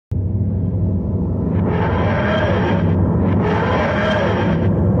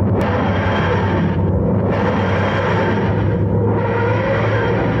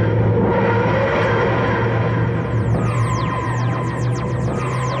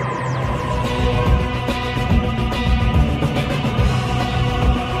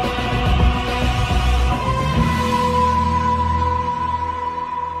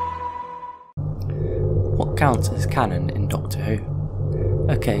canon in Doctor Who?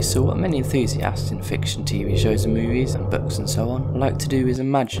 Okay, so what many enthusiasts in fiction TV shows and movies and books and so on like to do is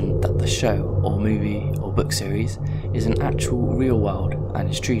imagine that the show or movie or book series is an actual real world and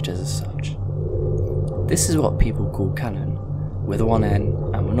is treated as such. This is what people call canon, with one N,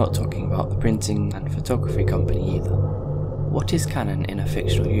 and we're not talking about the printing and photography company either. What is canon in a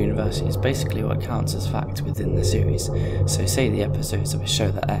fictional universe is basically what counts as fact within the series, so say the episodes of a show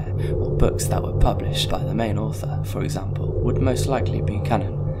that air, or books that were published by the main author, for example, would most likely be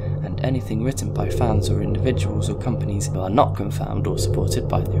canon, and anything written by fans or individuals or companies who are not confirmed or supported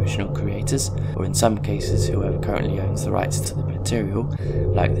by the original creators, or in some cases whoever currently owns the rights to the material,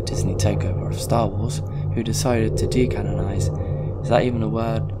 like the Disney takeover of Star Wars, who decided to decanonize. Is that even a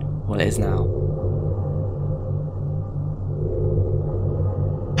word? Well, it is now.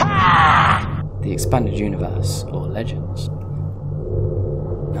 The expanded universe, or legends.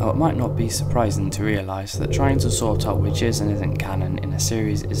 Now, it might not be surprising to realise that trying to sort out which is and isn't canon in a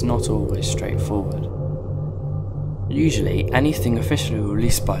series is not always straightforward. Usually, anything officially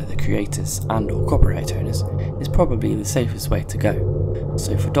released by the creators and or copyright owners is probably the safest way to go.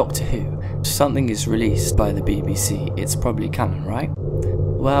 So for Doctor Who, if something is released by the BBC, it's probably canon, right?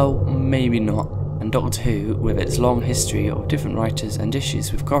 Well, maybe not. And Doctor Who, with its long history of different writers and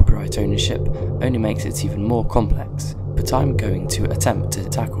issues with copyright ownership, only makes it even more complex, but I'm going to attempt to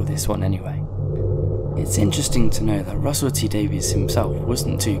tackle this one anyway. It's interesting to know that Russell T Davies himself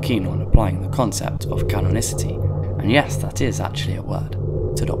wasn't too keen on applying the concept of canonicity, and yes, that is actually a word,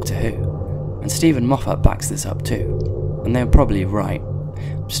 to Doctor Who, and Stephen Moffat backs this up too, and they're probably right.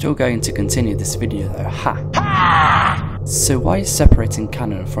 I'm still going to continue this video though, ha! So why is separating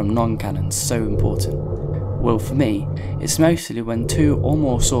canon from non-canon so important? Well, for me, it's mostly when two or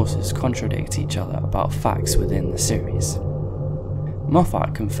more sources contradict each other about facts within the series.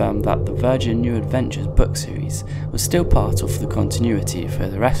 Moffat confirmed that the Virgin New Adventures book series was still part of the continuity for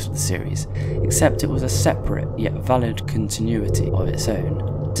the rest of the series, except it was a separate yet valid continuity of its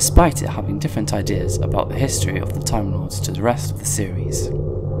own, despite it having different ideas about the history of the Time Lords to the rest of the series.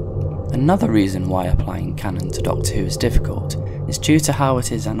 Another reason why applying canon to Doctor Who is difficult is due to how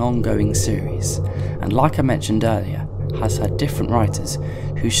it is an ongoing series, and like I mentioned earlier, has had different writers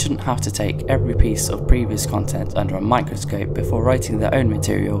who shouldn't have to take every piece of previous content under a microscope before writing their own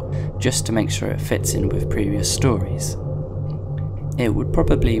material just to make sure it fits in with previous stories. It would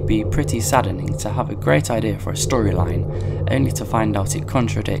probably be pretty saddening to have a great idea for a storyline, only to find out it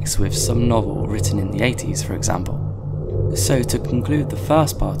contradicts with some novel written in the 80s, for example. So to conclude the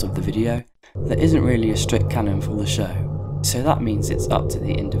first part of the video, there isn't really a strict canon for the show, so that means it's up to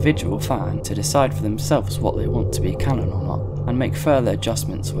the individual fan to decide for themselves what they want to be canon or not, and make further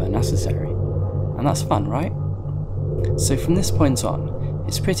adjustments where necessary. And that's fun, right? So from this point on,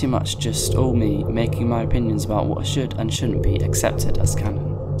 it's pretty much just all me making my opinions about what should and shouldn't be accepted as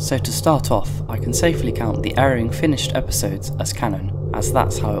canon. So to start off, I can safely count the airing finished episodes as canon, as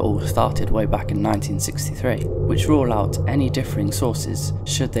that's how it all started way back in 1963, which rule out any differing sources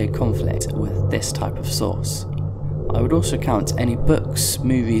should they conflict with this type of source. I would also count any books,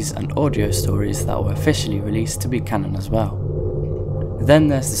 movies and audio stories that were officially released to be canon as well. Then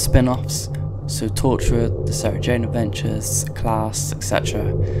there's the spin-offs, so Torchwood, the Sarah Jane Adventures, Class,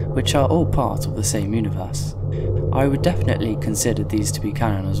 etc., which are all part of the same universe. I would definitely consider these to be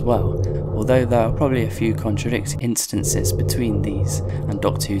canon as well, although there are probably a few contradicting instances between these and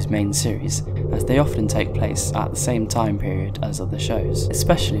Doctor Who's main series, as they often take place at the same time period as other shows,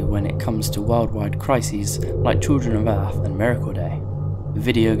 especially when it comes to worldwide crises like Children of Earth and Miracle Day.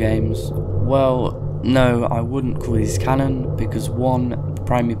 Video games, well, no, I wouldn't call these canon, because one, the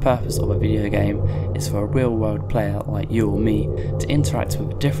primary purpose of a video game is for a real world player like you or me to interact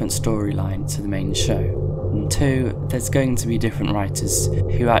with a different storyline to the main show. And two, there's going to be different writers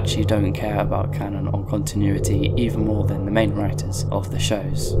who actually don't care about canon or continuity even more than the main writers of the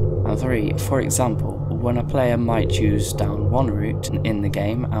shows. And three, for example, when a player might choose down one route in the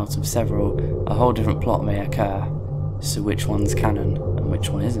game out of several, a whole different plot may occur. So which one's canon and which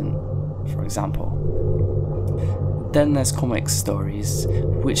one isn't, for example. Then there's comic stories,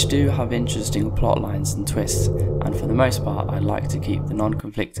 which do have interesting plot lines and twists, and for the most part I like to keep the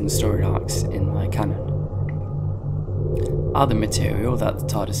non-conflicting story arcs in my canon. Other material that the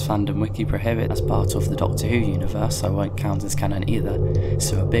TARDIS fandom wiki prohibits as part of the Doctor Who universe I won't count as canon either,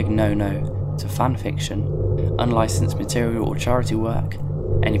 so a big no-no to fanfiction, unlicensed material or charity work,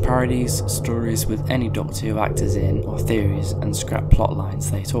 any parodies, stories with any Doctor Who actors in, or theories and scrap plot lines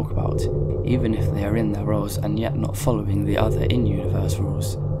they talk about, even if they are in their roles and yet not following the other in-universe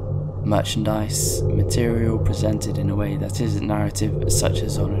rules. Merchandise, material presented in a way that isn't narrative, such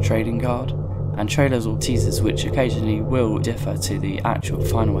as on a trading card, and trailers or teasers which occasionally will differ to the actual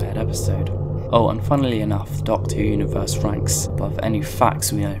final aired episode. Oh, and funnily enough, the Doctor Who universe ranks above any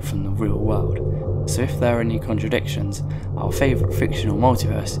facts we know from the real world. So if there are any contradictions, our favourite fictional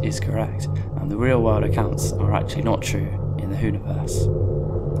multiverse is correct, and the real world accounts are actually not true in the Whoniverse.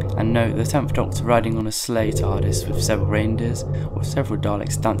 And no, the 10th Doctor riding on a sleigh TARDIS with several reindeers, or several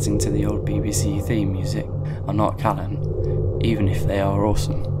Daleks dancing to the old BBC theme music, are not canon, even if they are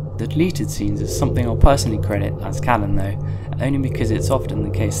awesome. The deleted scenes is something I'll personally credit as canon though, only because it's often the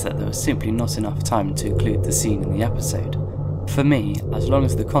case that there was simply not enough time to include the scene in the episode. For me, as long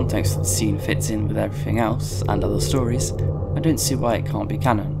as the context of the scene fits in with everything else and other stories, I don't see why it can't be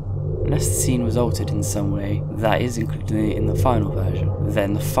canon. Unless the scene was altered in some way that is included in the final version,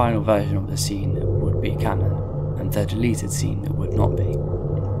 then the final version of the scene would be canon, and the deleted scene would not be.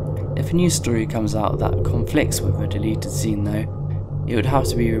 If a new story comes out that conflicts with a deleted scene though, it would have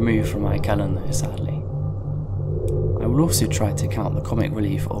to be removed from my canon though, sadly. I will also try to count the comic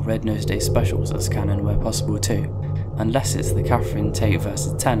relief or Red Nose Day specials as canon where possible too, unless it's the Catherine Tate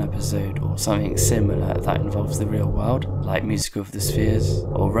vs 10 episode or something similar that involves the real world, like Musical of the Spheres,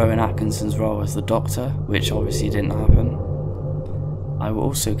 or Rowan Atkinson's role as the Doctor, which obviously didn't happen. I will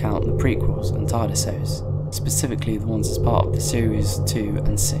also count the prequels and TARDISOs, specifically the ones as part of the series 2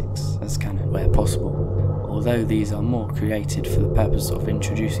 and 6 as canon where possible, although these are more created for the purpose of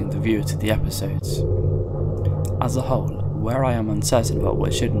introducing the viewer to the episodes. As a whole, where I am uncertain about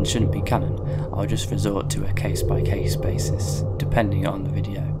what should and shouldn't be canon, I'll just resort to a case-by-case basis, depending on the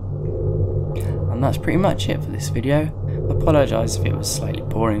video. And that's pretty much it for this video. I apologise if it was slightly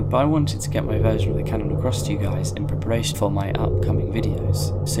boring, but I wanted to get my version of the canon across to you guys in preparation for my upcoming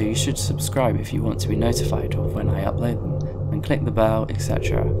videos, so you should subscribe if you want to be notified of when I upload them, and click the bell,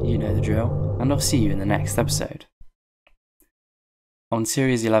 etc, you know the drill, and I'll see you in the next episode. On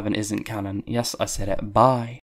Series 11 isn't canon, yes I said it, bye!